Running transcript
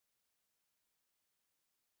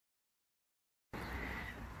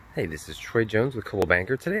Hey, this is Troy Jones with Coldwell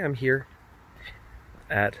Banker. Today I'm here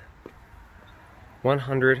at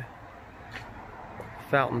 100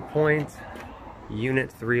 Fountain Point,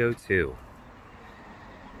 Unit 302.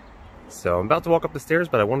 So I'm about to walk up the stairs,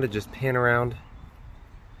 but I wanted to just pan around.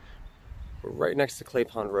 We're right next to Clay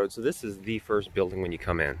Pond Road, so this is the first building when you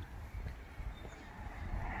come in.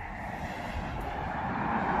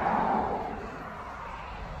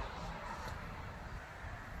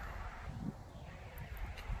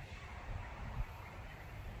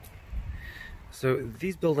 So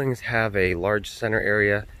these buildings have a large center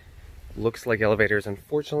area. Looks like elevators.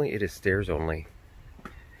 Unfortunately, it is stairs only.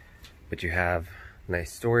 But you have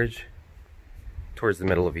nice storage towards the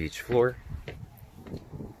middle of each floor.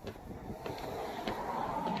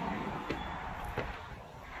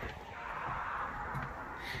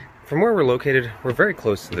 From where we're located, we're very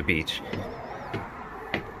close to the beach.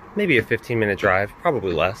 Maybe a 15-minute drive,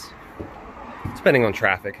 probably less. Depending on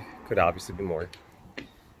traffic, could obviously be more.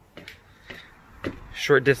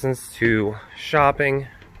 Short distance to shopping,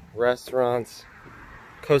 restaurants,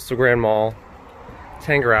 Coastal Grand Mall,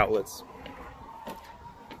 Tanger outlets.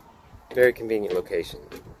 Very convenient location.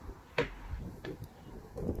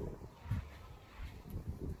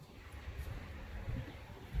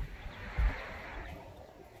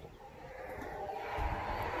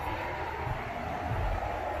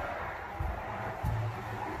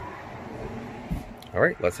 All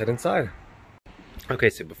right, let's head inside. Okay,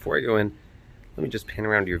 so before I go in, let me just pan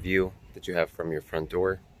around your view that you have from your front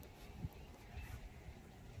door.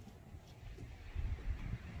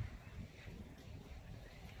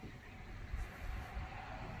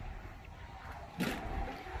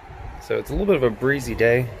 So it's a little bit of a breezy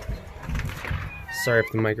day. Sorry if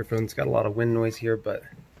the microphone's got a lot of wind noise here, but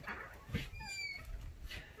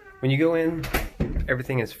when you go in,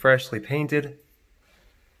 everything is freshly painted.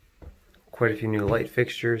 Quite a few new light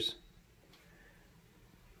fixtures.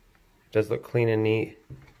 Does look clean and neat,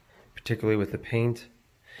 particularly with the paint.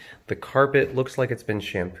 The carpet looks like it's been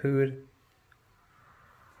shampooed,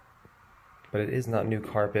 but it is not new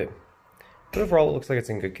carpet. But overall, it looks like it's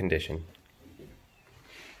in good condition.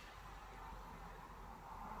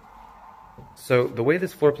 So the way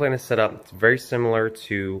this floor plan is set up, it's very similar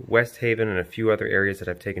to West Haven and a few other areas that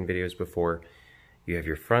I've taken videos before. You have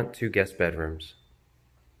your front 2 guest bedrooms.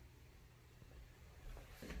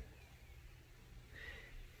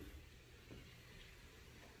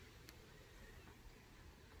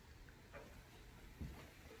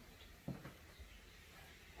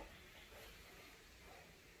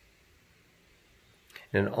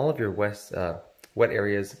 And in all of your wet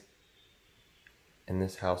areas in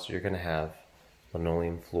this house, you're going to have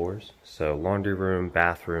linoleum floors. So laundry room,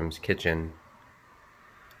 bathrooms, kitchen,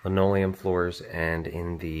 linoleum floors, and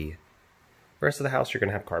in the rest of the house, you're going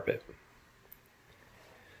to have carpet.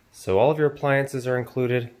 So all of your appliances are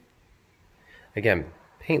included. Again,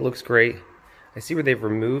 paint looks great. I see where they've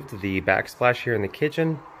removed the backsplash here in the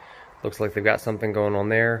kitchen. Looks like they've got something going on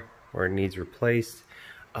there where it needs replaced.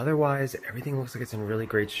 Otherwise, everything looks like it's in really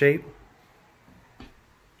great shape.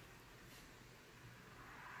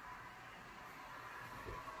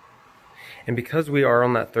 And because we are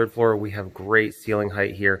on that 3rd floor, we have great ceiling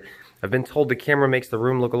height here. I've been told the camera makes the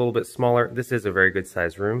room look a little bit smaller. This is a very good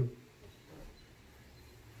sized room.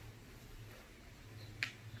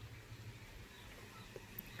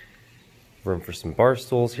 Room for some bar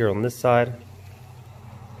stools here on this side.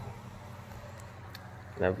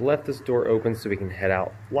 And I've left this door open so we can head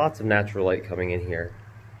out. Lots of natural light coming in here.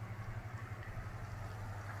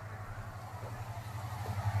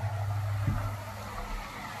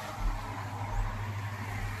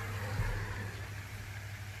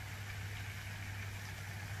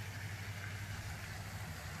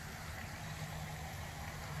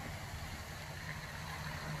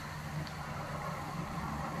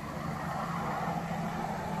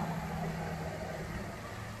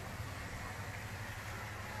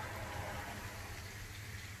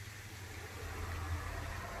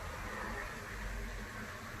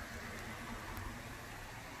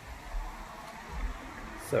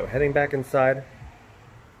 So heading back inside.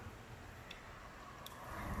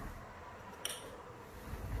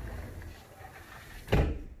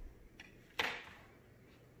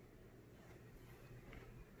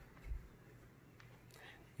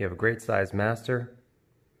 You have a great sized master.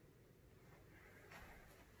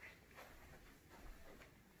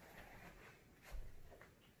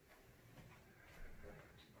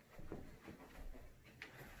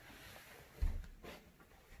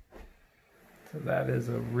 So that is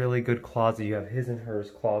a really good closet. You have his and hers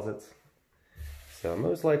closets. So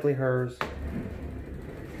most likely hers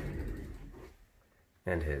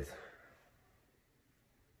and his.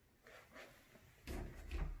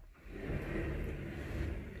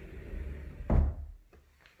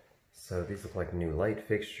 So these look like new light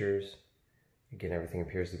fixtures. Again, everything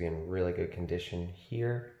appears to be in really good condition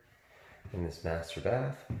here in this master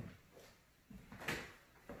bath.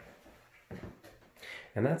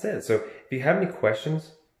 And that's it. So if you have any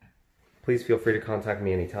questions, please feel free to contact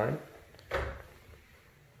me anytime.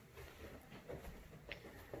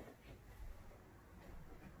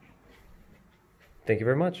 Thank you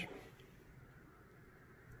very much.